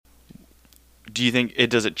do you think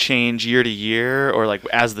does it change year to year, or like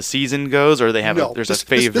as the season goes, or they have there's a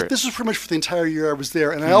favorite? This was pretty much for the entire year I was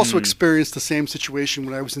there, and I also experienced the same situation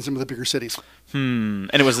when I was in some of the bigger cities. And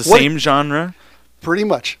it was the same genre? Pretty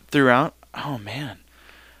much. Throughout? Oh, man.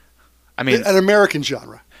 I mean, an American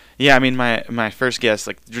genre. Yeah, I mean, my first guess,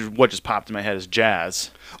 like, what just popped in my head is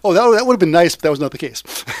jazz. Oh, that would have been nice, but that was not the case.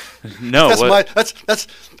 No,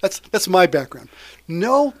 that's my background.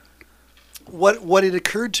 No, what it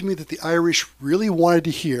occurred to me that the Irish really wanted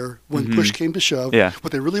to hear when push came to shove,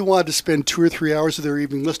 what they really wanted to spend 2 or 3 hours of their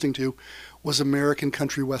evening listening to, was American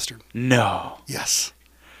country western. No. Yes.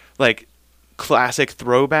 Like classic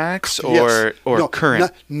throwbacks or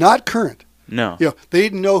current? Not current. No. They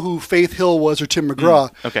didn't know who Faith Hill was or Tim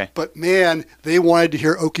McGraw. Okay. But man, they wanted to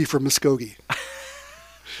hear Okie from Muskogee.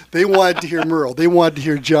 They wanted to hear Merle. They wanted to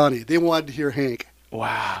hear Johnny. They wanted to hear Hank.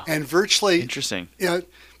 Wow. And virtually interesting.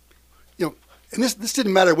 And this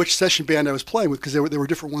didn't matter which session band I was playing with, because there were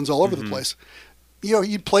different ones all over the place.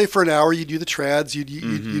 You'd play for an hour, you'd do the trads,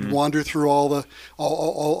 you'd wander through all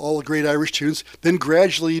the great Irish tunes. Then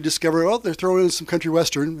gradually you discover, they're throwing in some country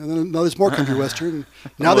western, and then now there's more country western, and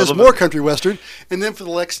now there's more country western, and then for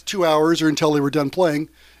the next 2 hours or until they were done playing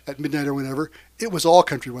at midnight or whenever, it was all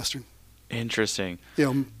country western. Interesting.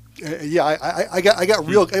 I got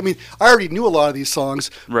real. I mean, I already knew a lot of these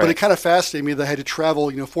songs, but it kind of fascinated me that I had to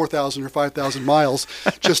travel 4,000 or 5,000 miles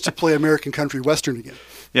just to play American country western again.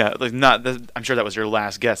 Yeah, like I'm sure that was your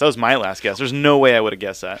last guess. That was my last guess. There's no way I would have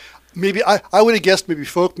guessed that. Maybe I would have guessed maybe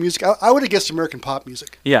folk music. I would have guessed American pop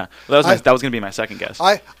music. Yeah, that was going to be my second guess.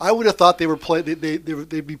 I would have thought they were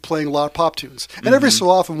they'd be playing a lot of pop tunes, and every so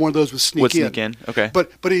often one of those would sneak in. Okay.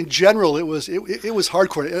 But in general, it was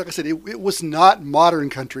hardcore. Like I said, it was not modern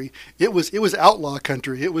country. It was outlaw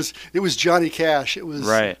country. It was Johnny Cash. It was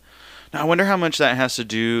right. Now I wonder how much that has to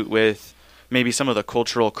do with maybe some of the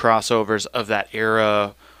cultural crossovers of that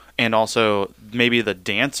era. And also maybe the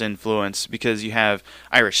dance influence, because you have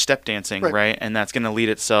Irish step dancing, right? And that's going to lead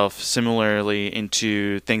itself similarly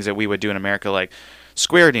into things that we would do in America, like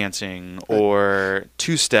square dancing or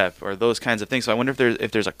two-step or those kinds of things. So I wonder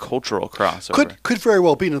if there's a cultural crossover. Could very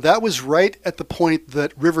well be. Now, that was right at the point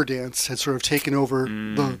that Riverdance had sort of taken over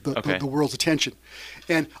the world's attention.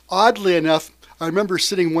 And oddly enough, I remember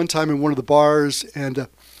sitting one time in one of the bars, and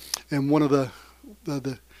one of the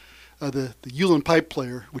Ulan pipe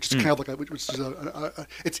player, which is kind of like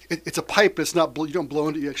it's a pipe, but it's not you don't blow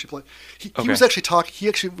into it, you actually play. He was actually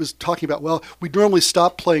talking about, well, we normally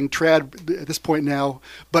stop playing trad at this point now,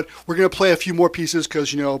 but we're going to play a few more pieces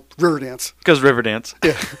because Riverdance. Because Riverdance.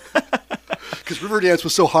 Yeah. Because Riverdance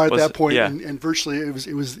was so hot at that point, and virtually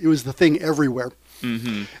it was the thing everywhere.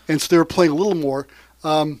 Mm-hmm. And so they were playing a little more.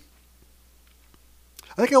 I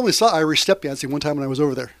think I only saw Irish step dancing one time when I was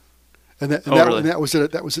over there. And that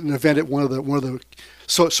was an event at one of the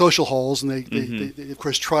social halls, and they of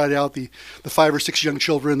course tried out the 5 or 6 young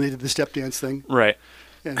children. They did the step dance thing. Right.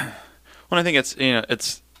 And, well, I think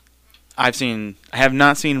I have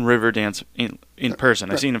not seen Riverdance in person.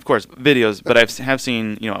 Right. I've seen, of course, videos, but I have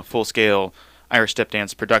seen a full scale Irish step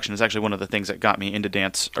dance production. It's actually one of the things that got me into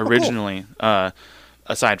dance originally. Cool.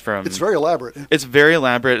 Aside from, it's very elaborate. It's very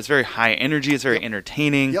elaborate. It's very high energy. It's very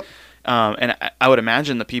entertaining. Yep. And I would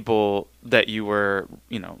imagine the people that you were,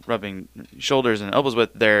 rubbing shoulders and elbows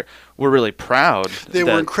with there were really proud. They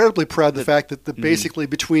were incredibly proud of the fact that basically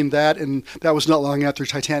between that, and that was not long after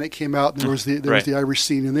Titanic came out, and there was the Irish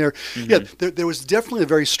scene in there. Mm-hmm. Yeah, there was definitely a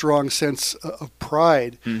very strong sense of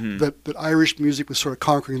pride that Irish music was sort of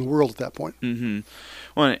conquering the world at that point. Mm-hmm.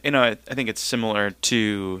 Well, I think it's similar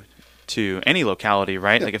to any locality,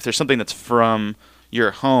 right? Yeah. Like if there's something that's from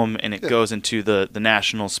your home and it goes into the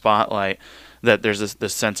national spotlight, that there's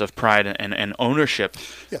this sense of pride and ownership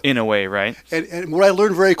in a way, right? And what I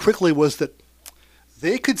learned very quickly was that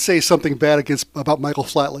they could say something bad about Michael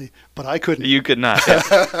Flatley, but I couldn't. You could not.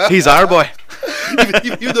 Yeah. He's our boy.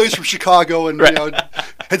 even though he's from Chicago and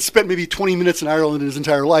had spent maybe 20 minutes in Ireland in his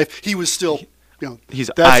entire life, he was still,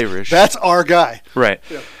 he's Irish. That's our guy. Right.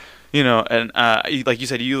 Yeah. And like you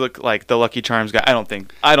said, you look like the Lucky Charms guy.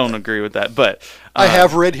 I don't agree with that, but I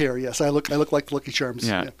have red hair. Yes, I look like Lucky Charms.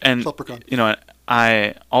 Yeah, and Leprechaun.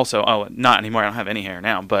 I also not anymore. I don't have any hair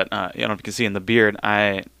now, but I don't know if you can see in the beard.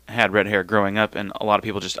 I had red hair growing up, and a lot of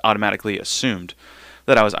people just automatically assumed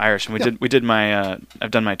that I was Irish. And we did my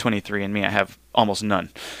I've done my 23andMe. I have almost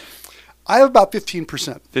none. I have about 15%.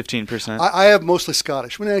 15%. I have mostly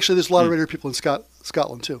Scottish. When actually, there's a lot of Red Ear people in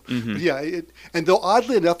Scotland too. Mm-hmm. But yeah, and though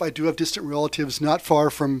oddly enough, I do have distant relatives not far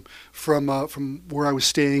from where I was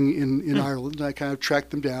staying in Ireland, and I kind of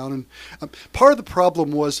tracked them down. And part of the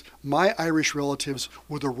problem was my Irish relatives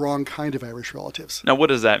were the wrong kind of Irish relatives. Now, what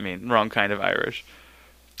does that mean? Wrong kind of Irish?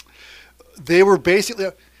 They were basically.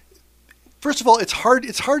 First of all, it's hard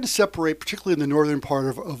to separate, particularly in the northern part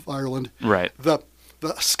of Ireland, Right. the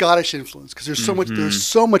Scottish influence, because there's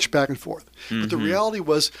so much back and forth. But the reality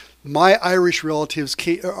was, my Irish relatives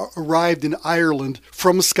arrived in Ireland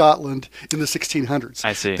from Scotland in the 1600s.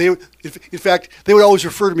 I see. In fact, they would always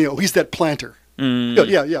refer to me, "Oh, he's that planter."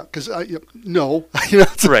 Yeah, because no,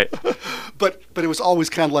 Right. But it was always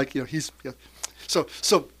kind of like he's So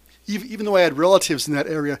even though I had relatives in that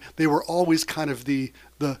area, they were always kind of they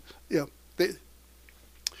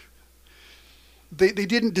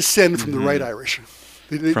didn't descend from the right Irish.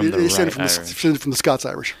 They descended from the Scots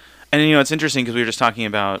Irish. And it's interesting because we were just talking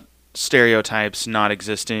about stereotypes not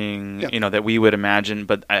existing, that we would imagine,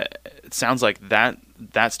 but it sounds like that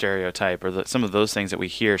stereotype or some of those things that we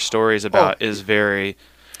hear stories about is very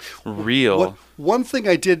real. One thing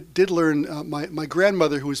I did learn, my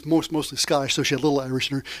grandmother, who was mostly Scottish, so she had a little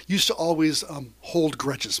Irish in her, used to always hold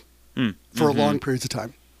grudges for long periods of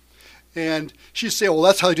time. And she'd say, "Well,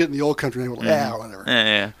 that's how they did it in the old country." And I would whatever.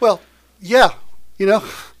 Yeah. Well, yeah,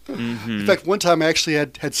 In fact, one time I actually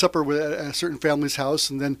had supper at a certain family's house,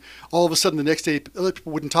 and then all of a sudden the next day, other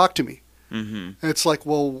people wouldn't talk to me. And it's like,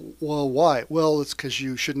 well, why? Well, it's because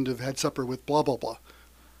you shouldn't have had supper with blah, blah, blah.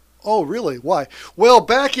 Oh, really? Why? Well,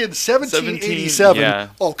 back in 1787. Yeah.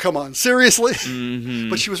 Oh, come on. Seriously?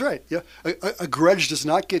 But she was right. Yeah. A grudge does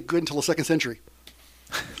not get good until the 2nd century.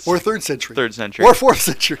 Or 3rd century. 3rd century. Or 4th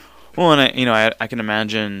century. Well, and I can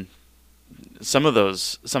imagine some of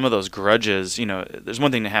those grudges. There's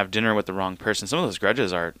one thing to have dinner with the wrong person. Some of those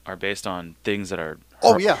grudges are based on things that are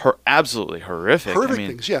absolutely horrific. Horrific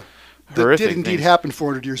things, yeah. Horrific that did indeed happen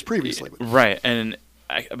 400 years previously. Right,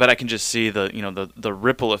 but I can just see the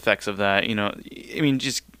ripple effects of that.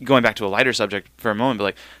 Just going back to a lighter subject for a moment, but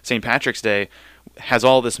like St. Patrick's Day has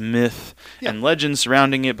all this myth and legend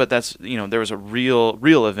surrounding it, but that's there was a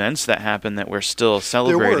real events that happened that we're still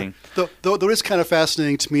celebrating. Though it is kind of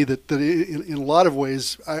fascinating to me that in a lot of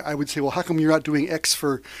ways I would say, well, how come you're not doing X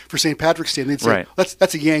for St. Patrick's Day? And they'd say,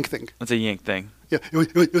 that's a Yank thing. That's a Yank thing. Yeah,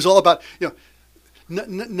 it was all about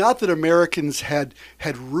Not that Americans had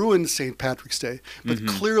ruined St. Patrick's Day, but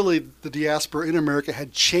clearly the diaspora in America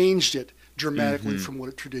had changed it dramatically from what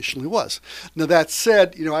it traditionally was. Now that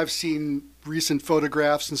said, I've seen recent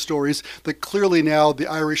photographs and stories that clearly now the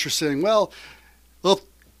Irish are saying, well,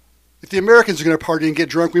 if the Americans are going to party and get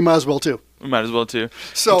drunk, we might as well too.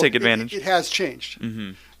 So take advantage. It has changed.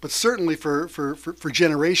 But certainly for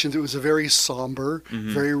generations, it was a very somber,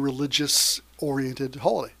 very religious-oriented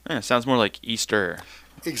holiday. Yeah, sounds more like Easter.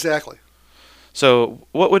 Exactly. So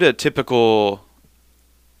what would a typical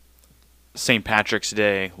St. Patrick's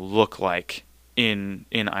Day look like in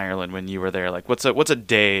Ireland when you were there? Like, what's a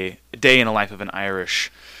day in the life of an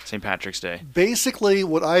Irish St. Patrick's Day? Basically,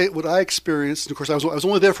 what I experienced, and of course, I was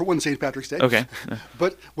only there for one St. Patrick's Day. Okay.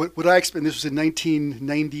 But what I experienced, this was in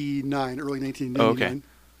 1999, early 1999. Okay.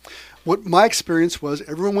 What my experience was,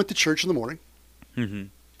 everyone went to church in the morning. Then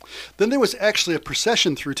there was actually a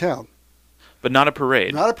procession through town. But not a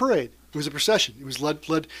parade. Not a parade. It was a procession. It was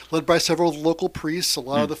led by several local priests. A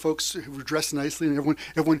lot of the folks who were dressed nicely, and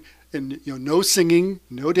everyone, and no singing,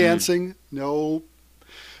 no dancing, no.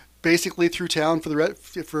 Basically through town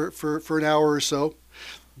for an hour or so.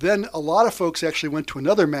 Then a lot of folks actually went to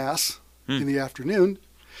another mass in the afternoon,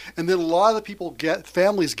 and then a lot of the people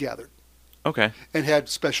families gathered. Okay. And had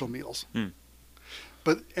special meals.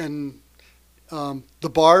 But the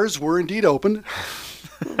bars were indeed open.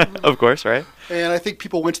 Of course, right? And I think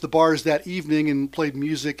people went to the bars that evening and played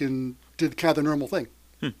music and did kind of the normal thing.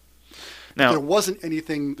 Now, there wasn't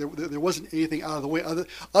anything. There wasn't anything out of the way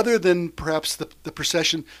other than perhaps the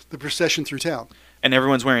procession through town. And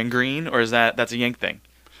everyone's wearing green, or that's a Yank thing?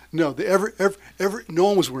 No, no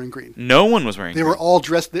one was wearing green. No one was wearing green. They were all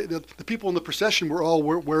dressed. The people in the procession were all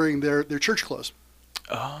wearing their church clothes.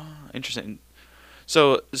 Oh, interesting.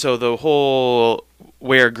 So the whole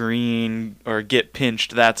wear green or get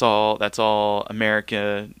pinched, that's all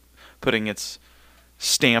America putting its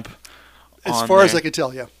stamp on as far there. As I could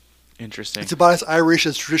tell, yeah. Interesting. It's about as Irish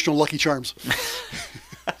as traditional Lucky Charms.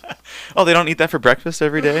 Oh, they don't eat that for breakfast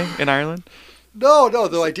every day in Ireland? No,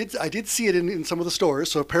 though I did see it in some of the stores,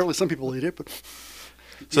 so apparently some people eat it, but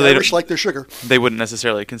so the Irish like their sugar. They wouldn't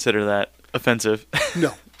necessarily consider that offensive.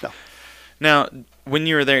 No. Now, when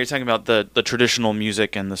you were there, you're talking about the traditional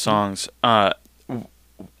music and the songs. A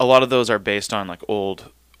lot of those are based on like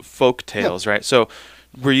old folk tales, right? So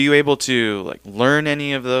were you able to like learn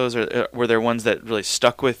any of those, or were there ones that really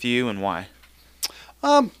stuck with you, and why?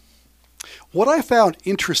 What I found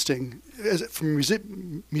interesting from a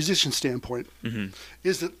musician standpoint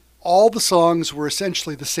is that all the songs were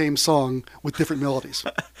essentially the same song with different melodies.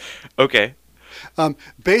 Okay.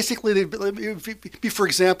 Basically, for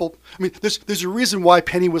example, I mean, there's a reason why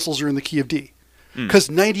penny whistles are in the key of D, because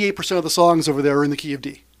 98% of the songs over there are in the key of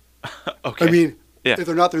D. Okay. I mean, yeah. if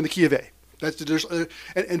they're not, they're in the key of A.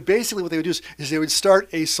 And basically what they would do is they would start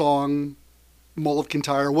a song, Mull of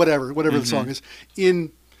Kintyre, or whatever the song is,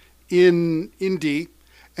 in D,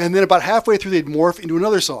 and then about halfway through they'd morph into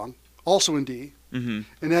another song, also in D, and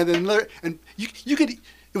then another, and you could.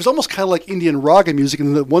 It was almost kind of like Indian raga music,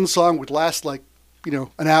 and the one song would last like,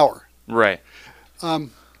 an hour. Right. They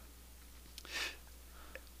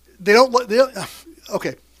don't.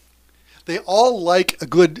 Okay. They all like a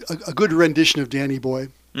good rendition of Danny Boy,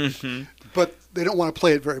 but they don't want to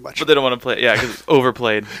play it very much. But they don't want to play it, yeah, because it's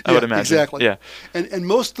overplayed. I would imagine. Exactly. Yeah. And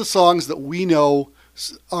most of the songs that we know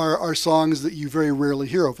are songs that you very rarely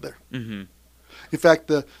hear over there. Mm-hmm. In fact,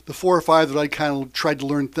 the 4 or 5 that I kind of tried to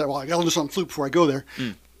learn, I got to learn something flute before I go there.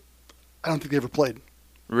 I don't think they ever played.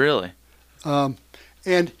 Really?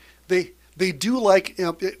 And they do like.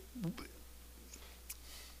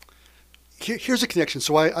 Here's a connection.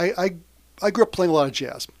 So I grew up playing a lot of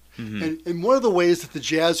jazz. And one of the ways that the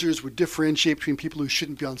jazzers would differentiate between people who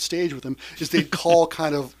shouldn't be on stage with them is they'd call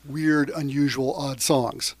kind of weird, unusual, odd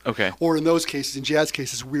songs. Okay. Or in those cases, in jazz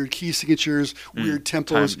cases, weird key signatures, weird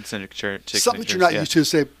tempos, something that you're not used to.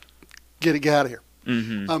 Say, get out of here.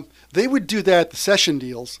 They would do that at the session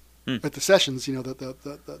deals, at the sessions.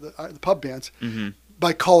 The pub bands,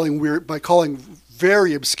 by calling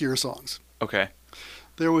very obscure songs. Okay.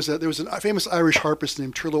 There was a famous Irish harpist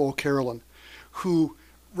named Turlough O'Carolan, who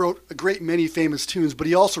wrote a great many famous tunes, but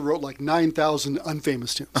he also wrote like 9,000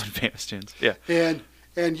 unfamous tunes. Unfamous tunes, yeah.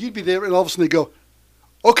 And you'd be there, and all of a sudden they'd go,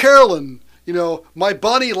 "O'Carolan, my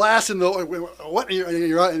bonny lass in the what?" And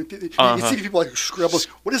you see people like scrambling.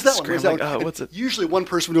 What is that one? What is that one? What's it? Usually one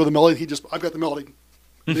person would know the melody. And I've got the melody.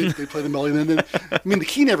 They play the melody, and then the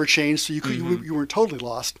key never changed, so you weren't totally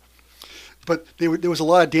lost. But there was a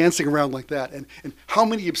lot of dancing around like that, and how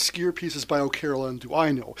many obscure pieces by O'Carolan do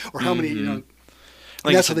I know, or how many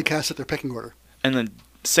and that's how they kind of set their pecking order. And the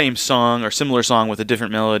same song or similar song with a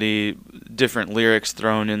different melody, different lyrics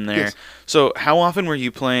thrown in there. Yes. So how often were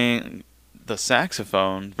you playing the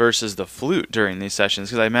saxophone versus the flute during these sessions?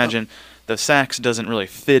 Because I imagine the sax doesn't really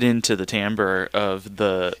fit into the timbre of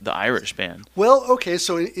the Irish band. Well, okay,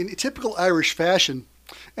 so in typical Irish fashion,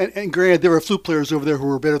 and granted, there were flute players over there who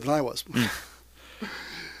were better than I was.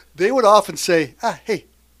 They would often say, hey,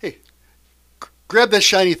 grab that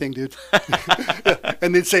shiny thing, dude.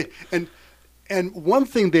 And they'd say, and one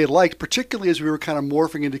thing they liked, particularly as we were kind of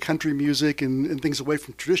morphing into country music and things away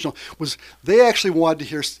from traditional, was they actually wanted to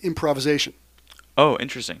hear improvisation. Oh,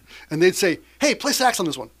 interesting. And they'd say, hey, play sax on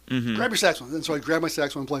this one. Grab your saxophone. And so I'd grab my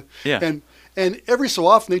saxophone and play. Yeah. And every so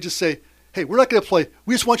often they'd just say, hey, we're not going to play.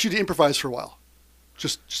 We just want you to improvise for a while.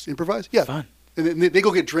 Just improvise? Yeah. Fun. And then they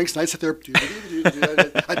go get drinks, and I'd sit there.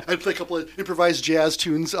 I'd play a couple of improvised jazz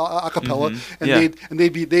tunes a cappella, and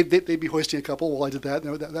they'd be hoisting a couple while I did that.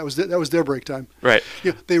 That was their break time. Right.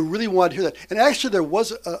 They really wanted to hear that. And actually, there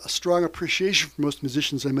was a strong appreciation from most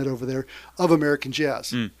musicians I met over there of American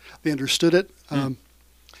jazz. They understood it.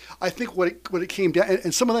 I think what it came down,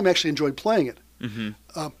 and some of them actually enjoyed playing it.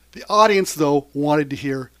 The audience, though, wanted to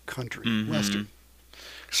hear country western.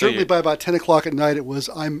 Certainly by about 10 o'clock at night, it was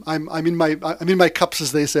I'm in my cups,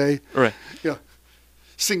 as they say. Right.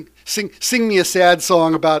 Sing me a sad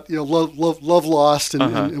song about love lost,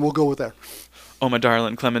 and we'll go with that. Oh, my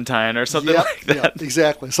darling Clementine, or something like that. Yeah,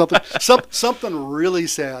 exactly. Something really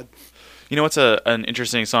sad. You know what's an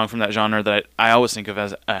interesting song from that genre that I always think of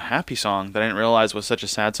as a happy song that I didn't realize was such a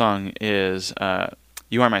sad song is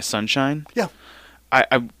 "You Are My Sunshine." Yeah.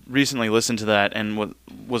 I recently listened to that and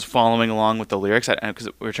was following along with the lyrics because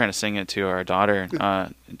we were trying to sing it to our daughter.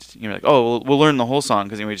 Like, oh, we'll learn the whole song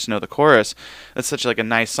because we just know the chorus. That's such like a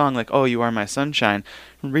nice song, like "Oh, You Are My Sunshine."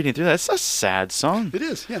 I'm reading through that, it's a sad song. It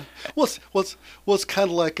is, yeah. Well, it's kind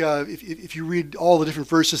of like if you read all the different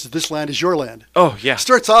verses of "This Land Is Your Land." Oh yeah,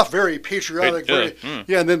 starts off very patriotic,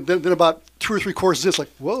 and then about 2 or 3 choruses, it's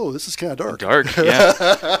like, whoa, this is kind of dark. Dark,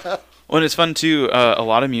 yeah. Well, and it's fun too. A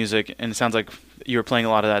lot of music, and it sounds like you were playing a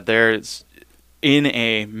lot of that there. It's in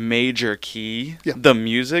a major key, the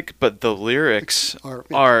music, but the lyrics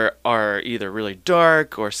are either really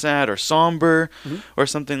dark or sad or somber or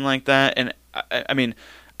something like that. And I mean,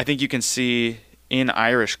 I think you can see in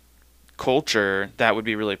Irish culture that would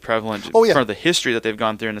be really prevalent for the history that they've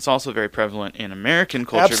gone through, and it's also very prevalent in American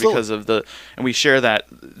culture because of and we share that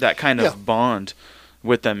kind of bond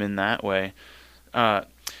with them in that way.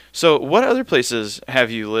 So what other places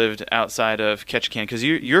have you lived outside of Ketchikan? Because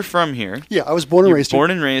you're from here. Yeah, I was born and raised here.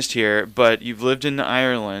 Born and raised here, but you've lived in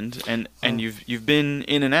Ireland, and you've been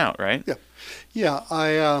in and out, right? Yeah.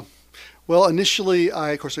 Yeah, well, initially,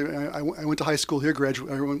 I went to high school here.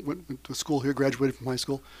 I went to school here. Graduated from high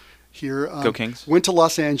school here. Go Kings. Went to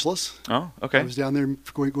Los Angeles. Oh, okay. I was down there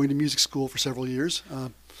going to music school for several years.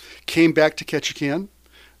 Came back to Ketchikan.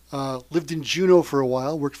 Lived in Juneau for a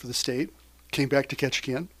while. Worked for the state. Came back to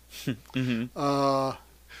Ketchikan. Mm-hmm.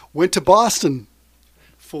 Went to Boston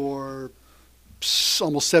for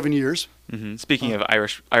almost 7 years. Mm-hmm. Speaking of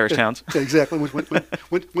Irish towns. Yeah, exactly.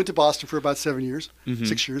 Went to Boston for about 7 years, mm-hmm.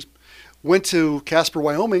 6 years. Went to Casper,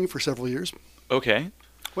 Wyoming for several years. Okay.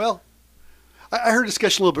 Well, I heard a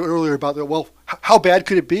discussion a little bit earlier about that. Well, how bad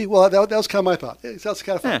could it be? Well, that was kind of my thought. It sounds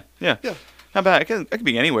kind of fun. Yeah. How about it could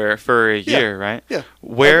be anywhere for a year, right? Yeah.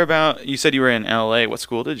 Where about? You said you were in L.A. What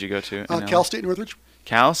school did you go to? Cal State Northridge.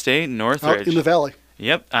 Cal State Northridge. Out in the valley.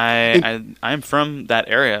 Yep, I'm from that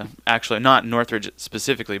area. Actually, not Northridge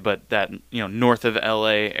specifically, but that north of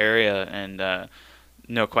LA area, and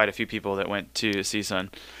know quite a few people that went to CSUN.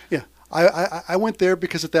 Yeah, I went there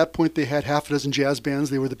because at that point they had half a dozen jazz bands.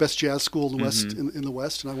 They were the best jazz school in the West, mm-hmm. in the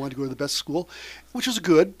West, and I wanted to go to the best school, which was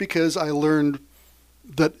good because I learned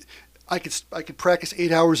that I could practice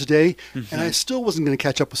 8 hours a day, mm-hmm. and I still wasn't going to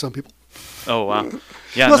catch up with some people. Oh wow!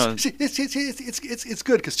 Yeah, no. See, it's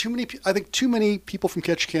good because I think too many people from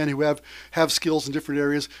Ketchikan who have skills in different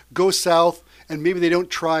areas go south, and maybe they don't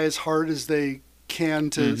try as hard as they can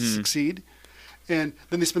to mm-hmm. succeed, and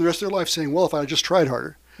then they spend the rest of their life saying, "Well, if I just tried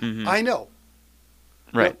harder." Mm-hmm. I know.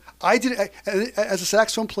 Right. I did as a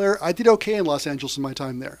saxophone player. I did okay in Los Angeles in my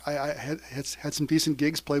time there. I had some decent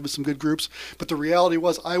gigs, played with some good groups, but the reality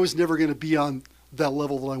was I was never going to be on that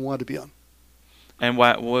level that I wanted to be on. And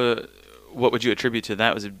what would you attribute to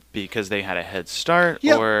that? Was it because they had a head start,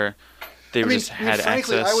 or they just had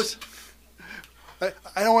frankly, access?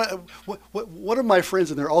 I don't want. One of my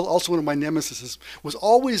friends, and they're also one of my nemesis, was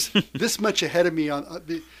always this much ahead of me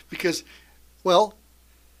because, well,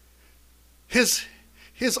 his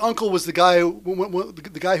uncle was the guy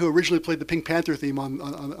who originally played the Pink Panther theme on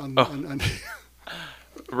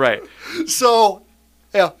Right. So,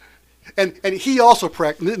 yeah, and he also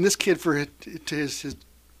practiced. And this kid, to his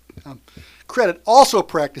credit, also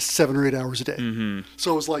practiced 7 or 8 hours a day. Mm-hmm.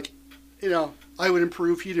 So it was like, I would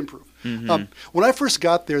improve, he'd improve. Mm-hmm. When I first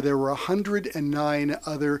got there were 109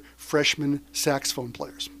 other freshman saxophone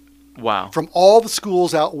players. Wow! From all the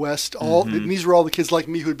schools out west, mm-hmm. and these were all the kids like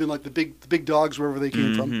me who had been like the big dogs wherever they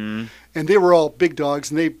came mm-hmm. from, and they were all big dogs,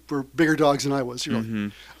 and they were bigger dogs than I was. Mm-hmm.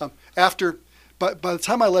 By the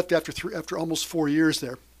time I left after almost 4 years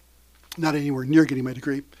there, not anywhere near getting my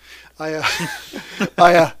degree, there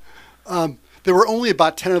were only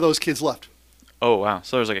about 10 of those kids left. Oh wow!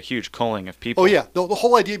 So there was like a huge culling of people. Oh yeah, the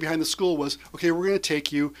whole idea behind the school was, okay, we're going to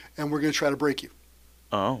take you and we're going to try to break you.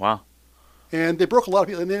 Oh wow! And they broke a lot of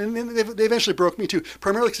people, and then they eventually broke me too.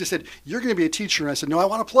 Primarily because they said, "You're going to be a teacher," and I said, "No, I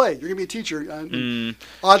want to play. You're going to be a teacher."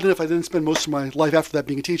 Odd enough, I didn't spend most of my life after that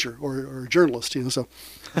being a teacher or a journalist. So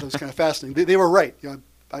that was kind of fascinating. They were right.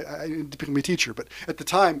 I didn't become a teacher, but at the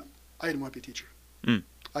time, I didn't want to be a teacher. Mm.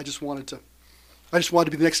 I just wanted to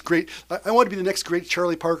be the next great. I wanted to be the next great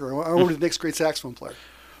Charlie Parker. I wanted to be the next great saxophone player.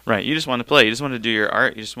 Right. You just wanted to play. You just wanted to do your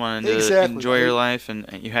art. You just wanted to enjoy your life, and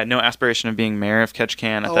you had no aspiration of being mayor of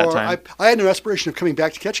Ketchikan at that time. I had no aspiration of coming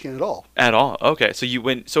back to Ketchikan at all. At all. Okay. So you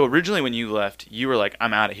went. So originally, when you left, you were like,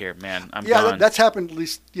 "I'm out of here, man. I'm gone." Yeah, that's happened at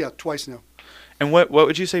least twice now. And what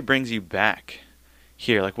would you say brings you back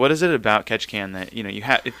here? Like, what is it about Ketchikan that you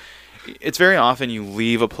have? It's very often you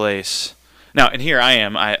leave a place. Now, and here I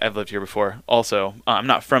am. I've lived here before also. I'm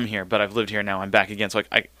not from here, but I've lived here now. I'm back again. So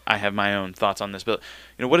I have my own thoughts on this. But,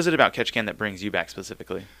 what is it about Ketchikan that brings you back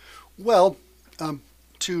specifically? Well,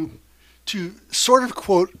 to sort of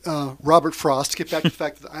quote Robert Frost, to get back to the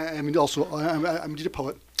fact that I'm indeed a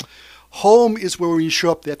poet, home is where when you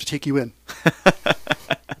show up, they have to take you in.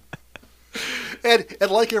 And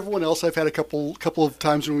like everyone else, I've had a couple of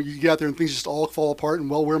times when you get out there and things just all fall apart. And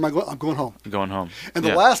well, where am I going? I'm going home. Going home. And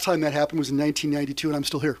the last time that happened was in 1992, and I'm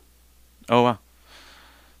still here. Oh wow!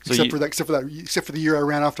 So except for the year I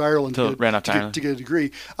ran off to Ireland to get a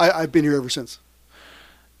degree, I've been here ever since.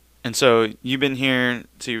 And so you've been here.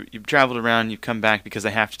 So you've traveled around. You've come back because they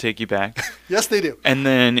have to take you back. Yes, they do. And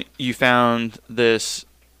then you found this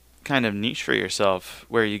kind of niche for yourself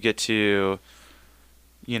where you get to,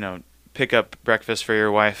 pick up breakfast for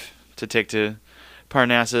your wife to take to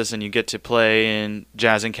Parnassus, and you get to play in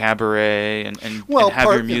jazz and cabaret, and have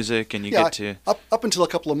your music, and you get to... Up until a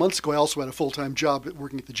couple of months ago, I also had a full-time job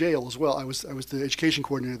working at the jail as well. I was the education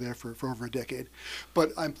coordinator there for over a decade.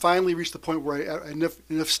 But I finally reached the point where I had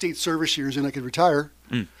enough state service years and I could retire.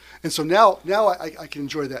 And so now I can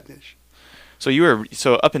enjoy that niche.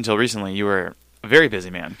 So up until recently, you were a very busy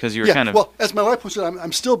man, because you were kind of... Well, as my wife puts it,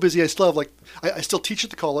 I'm still busy. I still have I still teach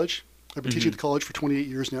at the college. I've been teaching at the college for 28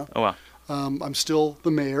 years now. Oh, wow. I'm still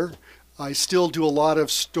the mayor. I still do a lot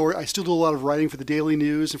of writing for the Daily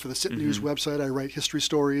News and for the Sit News website. I write history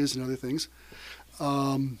stories and other things.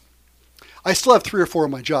 I still have 3 or 4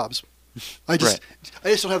 of my jobs. I just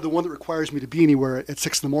don't have the one that requires me to be anywhere at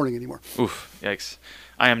 6 a.m. anymore. Oof! Yikes!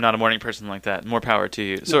 I am not a morning person like that. More power to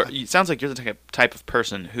you. So it sounds like you're the type of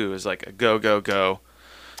person who is like a go, go, go.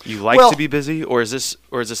 You like to be busy, or is this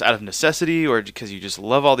out of necessity, or because you just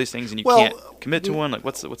love all these things and you can't commit to one? Like,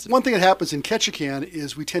 what's one thing that happens in Ketchikan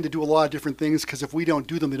is we tend to do a lot of different things, because if we don't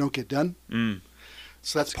do them, they don't get done.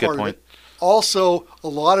 So that's part of it. Also, a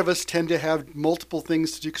lot of us tend to have multiple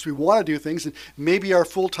things to do because we want to do things, and maybe our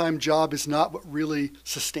full-time job is not what really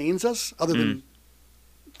sustains us, other than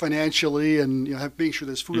financially and making sure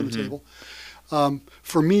there's food on the table.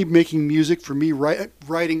 For me, making music, for me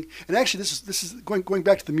writing, and actually this is going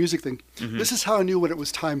back to the music thing. This is how I knew when it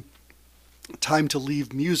was time to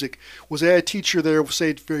leave music. Was I had a teacher there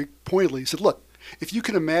say very pointedly, he said, "Look, if you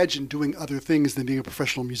can imagine doing other things than being a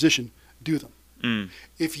professional musician, do them.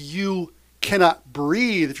 If you cannot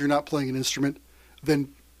breathe if you're not playing an instrument, then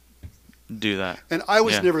do that." And I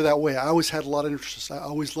was never that way. I always had a lot of interests. I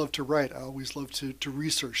always loved to write. I always loved to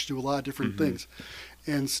research, do a lot of different things.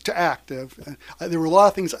 And to act. There were a lot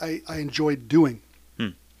of things I enjoyed doing.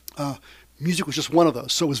 Music was just one of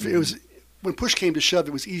those. So it was when push came to shove,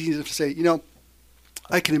 it was easy to say,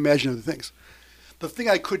 I can imagine other things. The thing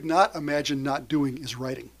I could not imagine not doing is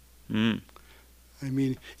writing. I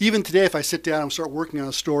mean, even today, if I sit down and start working on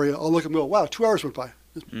a story, I'll look and go, wow, 2 hours went by.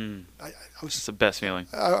 It's the best feeling.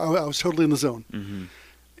 I was totally in the zone.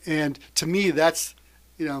 And to me, that's,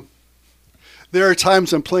 there are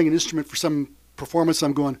times I'm playing an instrument for some performance,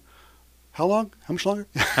 I'm going, how long? How much longer?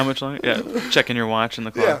 How much longer? Yeah, checking your watch in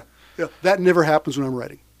the clock. Yeah. That never happens when I'm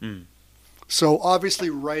writing. So obviously,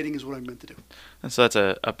 writing is what I'm meant to do. And so that's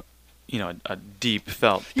a deep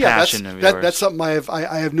felt passion of yours. That's something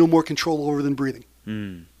I have no more control over than breathing.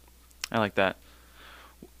 I like that.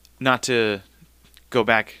 Not to go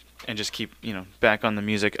back and just keep back on the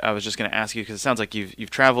music. I was just going to ask you, because it sounds like you've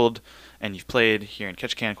traveled and you've played here in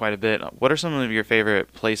Ketchikan quite a bit. What are some of your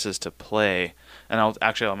favorite places to play? And I'm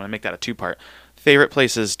going to make that a 2-part. Favorite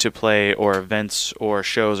places to play, or events or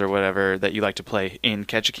shows or whatever that you like to play in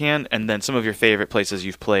Ketchikan, and then some of your favorite places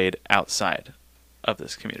you've played outside of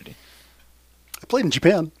this community. I played in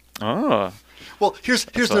Japan. Oh. Well, here's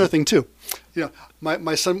another thing too.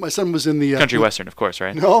 My son was in the country western, of course,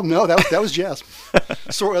 right? No, that was jazz.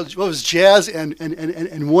 So it was jazz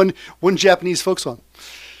and one Japanese folk song.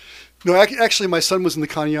 No, actually, my son was in the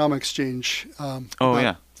Kaneyama Exchange.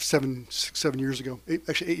 7 years ago.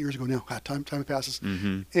 8 years ago now. Time passes.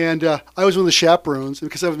 And I was one of the chaperones, and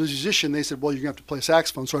because I was a musician, they said, "Well, you're gonna have to play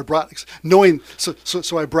saxophone." So I brought,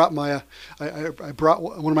 so I brought I brought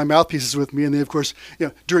one of my mouthpieces with me, and they, of course,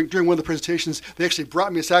 during one of the presentations, they actually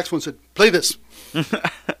brought me a saxophone and said, "Play this."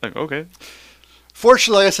 Like, okay.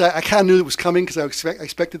 Fortunately, I kind of knew it was coming because I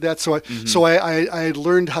expected that. So I had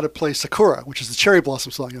learned how to play Sakura, which is the cherry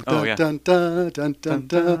blossom song. Dun, dun, dun, dun, dun,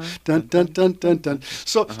 dun, dun, dun, dun, dun, dun.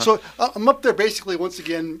 So I'm up there basically once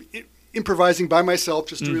again improvising by myself,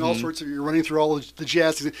 just doing all sorts of. You're running through all the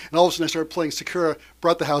jazz, and all of a sudden I started playing Sakura.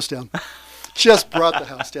 Brought the house down. Just brought the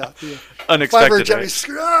house down. Unexpected. He's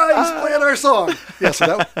playing our song. Yeah.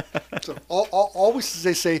 So always, as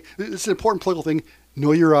they say, it's an important political thing.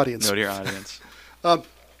 Know your audience. Know your audience.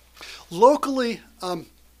 Locally,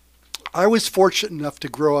 I was fortunate enough to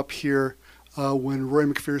grow up here when Roy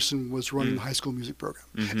McPherson was running the high school music program,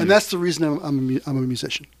 and that's the reason I'm a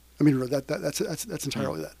musician. I mean, that's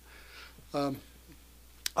entirely that.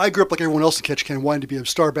 I grew up like everyone else in Ketchikan, wanting to be a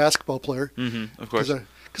star basketball player. Of course,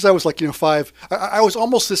 because I was like 5. I was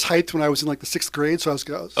almost this height when I was in like the 6th grade, so I was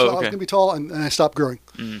going to be tall, and I stopped growing,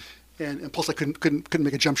 and plus I couldn't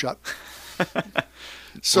make a jump shot.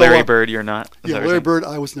 So, Larry Bird, you're not? Larry Bird,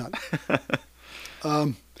 I was not.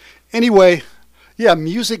 Anyway,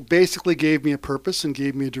 music basically gave me a purpose and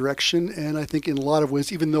gave me a direction. And I think in a lot of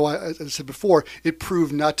ways, even though, as I said before, it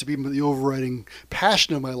proved not to be the overriding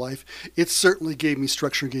passion of my life, it certainly gave me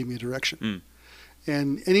structure and gave me a direction.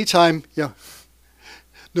 And anytime,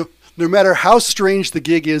 No matter how strange the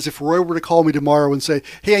gig is, if Roy were to call me tomorrow and say,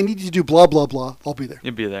 "Hey, I need you to do blah blah blah," I'll be there.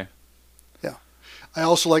 You'll be there. Yeah. I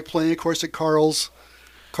also like playing, of course, at Carl's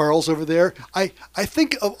over there. I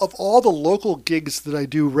think of all the local gigs that I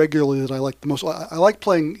do regularly that I like the most, I like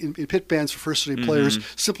playing in pit bands for first city players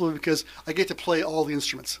simply because I get to play all the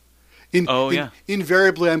instruments.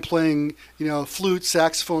 Invariably, I'm playing, flute,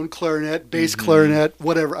 saxophone, clarinet, bass clarinet,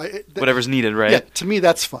 whatever. Whatever's needed, right? Yeah, to me,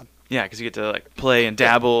 that's fun. Yeah, because you get to play and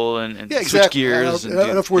dabble and switch exactly. gears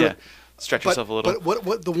stretch yourself a little. But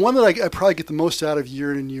what the one that I probably get the most out of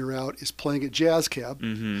year in and year out is playing at Jazz Cab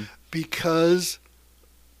because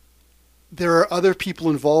there are other people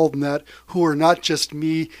involved in that who are not just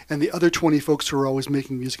me and the other 20 folks who are always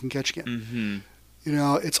making music in Ketchikan.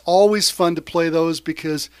 It's always fun to play those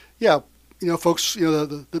because, folks,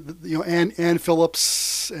 Ann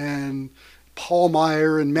Phillips and Paul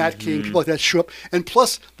Meyer and Matt King, people like that show up, and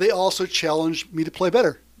plus they also challenge me to play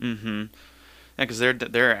better. Yeah, because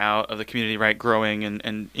they're out of the community, right, growing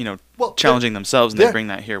and challenging themselves, and they bring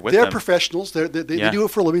that here with them. They're professionals. They do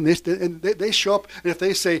it for a living. They show up, and if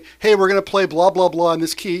they say, "Hey, we're going to play blah blah blah in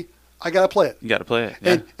this key," I got to play it. You got to play it.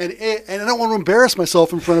 Yeah. And I don't want to embarrass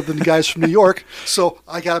myself in front of the guys from New York, so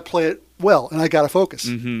I got to play it well, and I got to focus.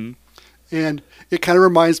 And it kind of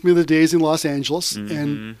reminds me of the days in Los Angeles,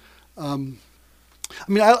 and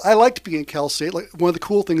I liked being at Cal State. Like, one of the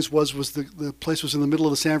cool things was the place was in the middle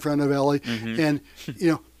of the San Fernando Valley, and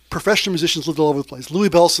professional musicians lived all over the place. Louis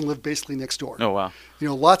Bellson lived basically next door. Oh wow!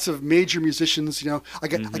 Lots of major musicians. I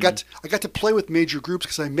got to play with major groups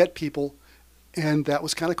because I met people, and that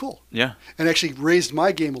was kind of cool. Yeah, and actually raised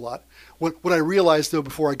my game a lot. What I realized though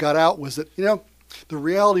before I got out was that the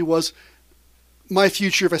reality was, my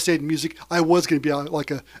future, if I stayed in music, I was going to be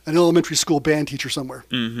like an elementary school band teacher somewhere.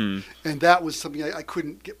 And that was something I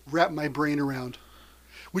couldn't wrap my brain around.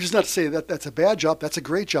 Which is not to say that that's a bad job. That's a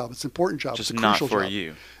great job. It's an important job. Just it's a crucial not for job.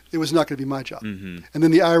 you. It was not going to be my job. And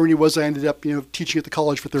then the irony was I ended up teaching at the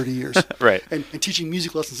college for 30 years. Right. And teaching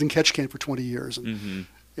music lessons in Ketchikan for 20 years. And,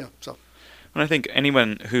 so. And I think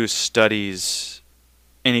anyone who studies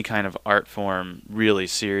any kind of art form really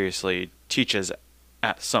seriously teaches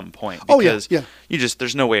at some point, because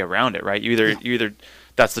there's no way around it, right? You either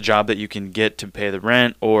that's the job that you can get to pay the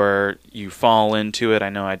rent, or you fall into it. I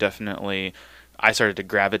know I started to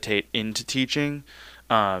gravitate into teaching,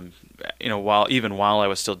 while I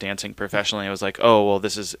was still dancing professionally. I was like, oh well,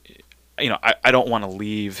 this is, I don't want to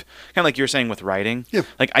leave. Kind of like you were saying with writing. Yeah.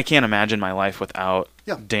 Like, I can't imagine my life without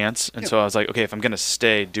dance, and so I was like, okay, if I'm going to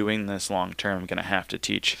stay doing this long term, I'm going to have to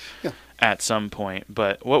teach. Yeah. At some point.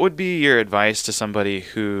 But what would be your advice to somebody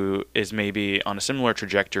who is maybe on a similar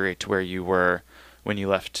trajectory to where you were when you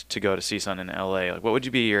left to go to CSUN in LA? Like, what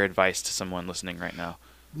would be your advice to someone listening right now?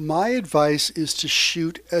 My advice is to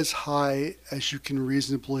shoot as high as you can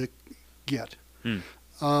reasonably get.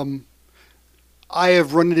 I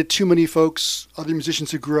have run into too many folks, other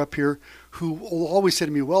musicians who grew up here, who will always say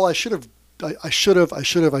to me, well, I should have.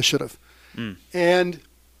 And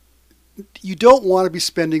you don't want to be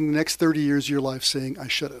spending the next 30 years of your life saying, I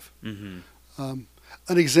should have.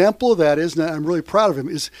 An example of that is, and I'm really proud of him,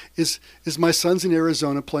 is my son's in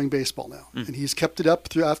Arizona playing baseball now. And he's kept it up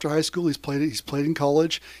through after high school. He's played in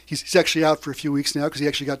college. He's actually out for a few weeks now because he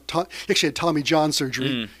actually had Tommy John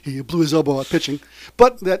surgery. He blew his elbow out pitching.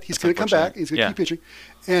 But that he's going to come back. He's going to keep pitching.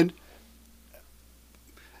 And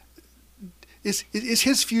is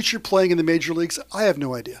his future playing in the major leagues? I have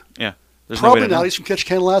no idea. Yeah. Probably not. He's from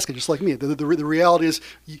Ketchikan, Alaska, just like me. The reality is,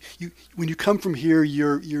 you when you come from here,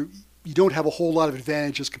 you don't have a whole lot of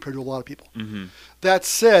advantages compared to a lot of people. That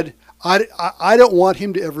said, I don't want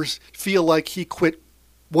him to ever feel like he quit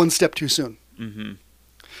one step too soon.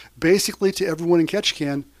 Basically, to everyone in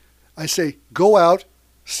Ketchikan, I say, go out,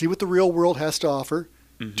 see what the real world has to offer,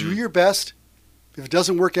 do your best. If it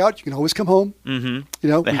doesn't work out, you can always come home.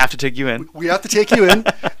 They have to take you in. We have to take you in,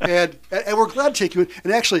 and we're glad to take you in.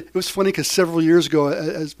 And actually, it was funny because several years ago,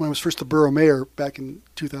 when I was first the borough mayor back in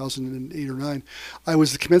 2008 or 9, I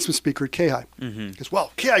was the commencement speaker at KI. He goes,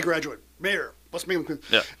 well, KI graduate, mayor, let's make him.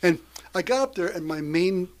 Yeah. And I got up there, and my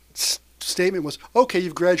main statement was, okay,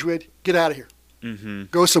 you've graduated, get out of here.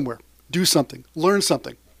 Go somewhere, do something, learn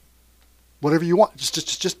something, whatever you want.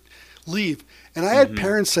 Just leave. And I had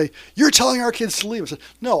parents say, you're telling our kids to leave. I said,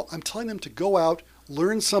 no, I'm telling them to go out,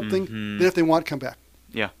 learn something, then if they want, come back.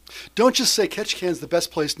 Yeah. Don't just say Ketchikan's the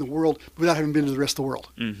best place in the world without having been to the rest of the world.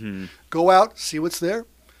 Go out, see what's there.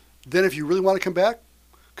 Then if you really want to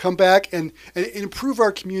come back and improve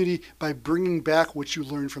our community by bringing back what you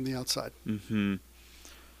learned from the outside.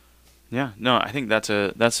 Yeah, no, I think that's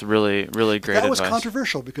really, really great advice. That was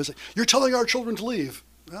controversial because you're telling our children to leave.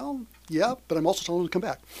 well, yeah, but I'm also telling them to come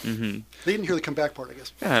back. Mm-hmm. They didn't hear the come back part, I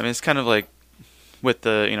guess. Yeah, I mean, it's kind of like with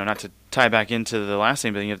the, not to tie back into the last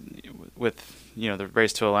thing, but with the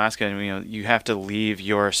race to Alaska, and you have to leave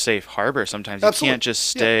your safe harbor sometimes. Absolutely. You can't just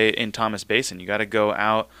stay in Thomas Basin. You got to go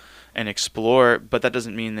out and explore, but that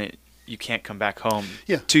doesn't mean that you can't come back home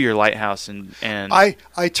to your lighthouse and I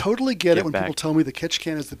totally get it when back. people tell me that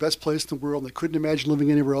Ketchikan is the best place in the world and they couldn't imagine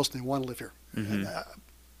living anywhere else and they want to live here.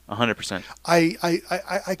 100%.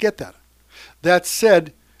 I get that. That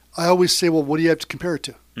said, I always say, well, what do you have to compare it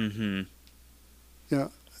to? Mm-hmm. Yeah.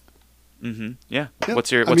 Mm-hmm. Yeah.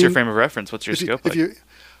 What's your frame of reference? What's your scope?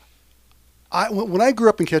 When I grew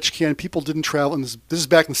up in Ketchikan, people didn't travel, and this is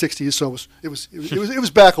back in the '60s, so it was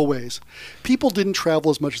back a ways. People didn't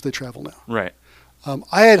travel as much as they travel now. Right.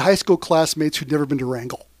 I had high school classmates who'd never been to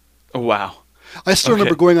Wrangell. Oh, wow. I still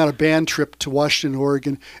remember going on a band trip to Washington,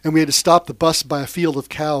 Oregon, and we had to stop the bus by a field of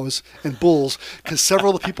cows and bulls because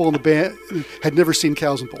several of the people in the band had never seen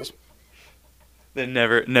cows and bulls. They'd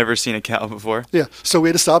never seen a cow before. Yeah, so we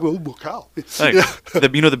had to stop. Oh, cow! Like,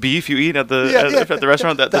 the beef you eat at the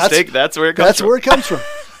restaurant, the steak. That's where it comes from. That's where it comes from.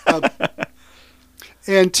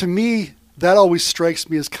 And to me, that always strikes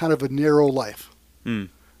me as kind of a narrow life. Mm.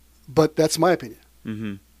 But that's my opinion.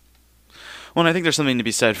 Mm-hmm. Well, and I think there's something to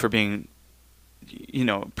be said for being,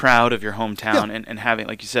 proud of your hometown and having,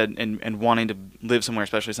 like you said, and wanting to live somewhere,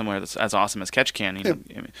 especially somewhere that's as awesome as Ketchikan. I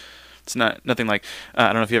mean, it's nothing like I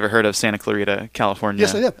don't know if you ever heard of Santa Clarita, California.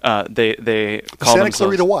 Yes, I did. They call Santa themselves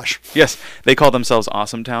Clarita Wash. Yes, they call themselves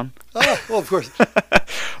Awesome Town. Oh, well, of course.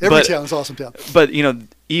 Every town is Awesome Town. But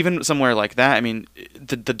even somewhere like that, I mean,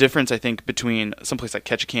 the difference I think between someplace like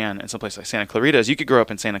Ketchikan and someplace like Santa Clarita is you could grow up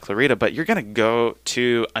in Santa Clarita, but you're gonna go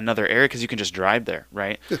to another area because you can just drive there,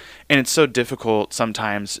 right? Yeah. And it's so difficult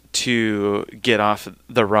sometimes to get off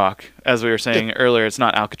the rock, as we were saying earlier. It's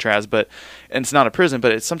not Alcatraz, and it's not a prison,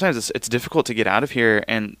 but sometimes it's difficult to get out of here.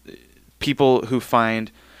 And people who find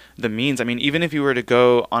the means, I mean, even if you were to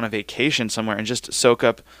go on a vacation somewhere and just soak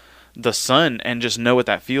up the sun and just know what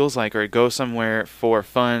that feels like, or go somewhere for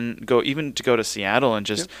fun, go to Seattle and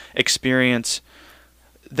just experience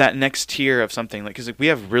that next tier of something, like, because we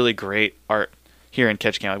have really great art here in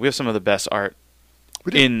Ketchikan. Like, we have some of the best art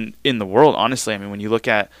in the world, honestly. I mean, when you look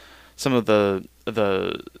at some of the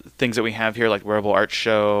things that we have here, like Wearable Art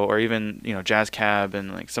Show, or even Jazz Cab,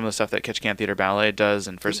 and like some of the stuff that Ketchikan Theater Ballet does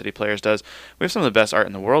and First City Players does, we have some of the best art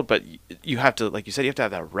in the world. But you have to, like you said, you have to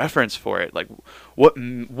have that reference for it. Like,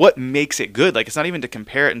 what makes it good? Like, it's not even to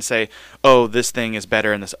compare it and say, oh, this thing is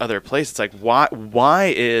better in this other place. It's like,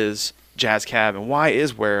 why is Jazz Cab and why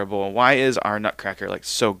is Wearable and why is our Nutcracker like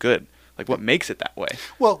so good? Like, what makes it that way?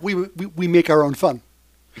 Well, we make our own fun.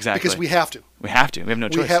 Exactly. Because we have to. We have to. We have no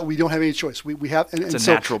choice. We don't have any choice. We have, it's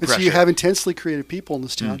a natural pressure. So you have intensely creative people in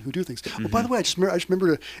this town who do things. Oh, by the way, I just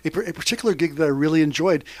remembered a particular gig that I really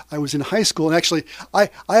enjoyed. I was in high school, and actually, I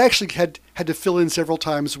actually had to fill in several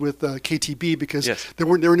times with KTB because there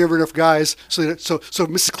were never enough guys. So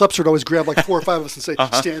Mrs. Klepser would always grab like 4 or 5 of us and say,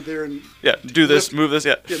 stand there and do this, move this,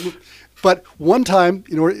 move. But one time,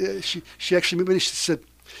 she actually moved me. She said,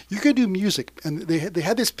 "You're going to do music," and they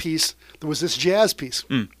had this piece. There was this jazz piece.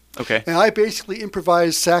 Okay. And I basically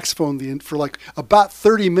improvised saxophone for like about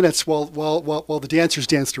 30 minutes while the dancers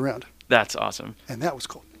danced around. That's awesome. And that was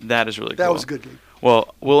cool. That is really cool. That was a good gig.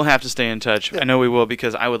 Well, we'll have to stay in touch. I know we will,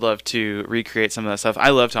 because I would love to recreate some of that stuff. I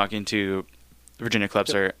love talking to Virginia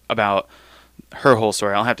Klepser about her whole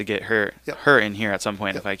story. I'll have to get her in here at some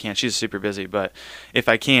point if I can. She's super busy, but if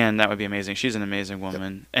I can, that would be amazing. She's an amazing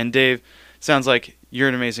woman. And Dave, sounds like you're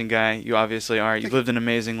an amazing guy. You obviously are. You've lived an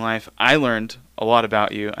amazing life. I learned a lot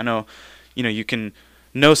about you. I know, you can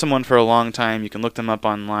know someone for a long time. You can look them up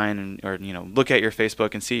online or look at your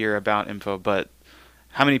Facebook and see your about info. But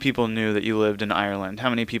how many people knew that you lived in Ireland? How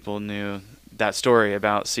many people knew that story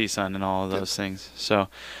about CSUN and all of those things? So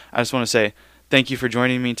I just want to say thank you for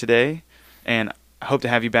joining me today, and I hope to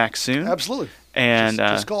have you back soon. Absolutely. And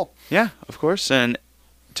just call. Yeah, of course. And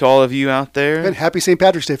to all of you out there. And happy St.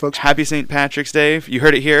 Patrick's Day, folks. Happy St. Patrick's Day. You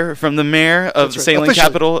heard it here from the mayor of the sailing Officially.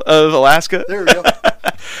 capital of Alaska. There we go.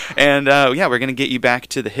 And we're going to get you back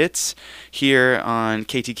to the hits here on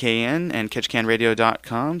KTKN and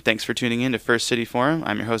KetchikanRadio.com. Thanks for tuning in to First City Forum.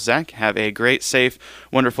 I'm your host, Zach. Have a great, safe,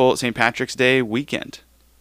 wonderful St. Patrick's Day weekend.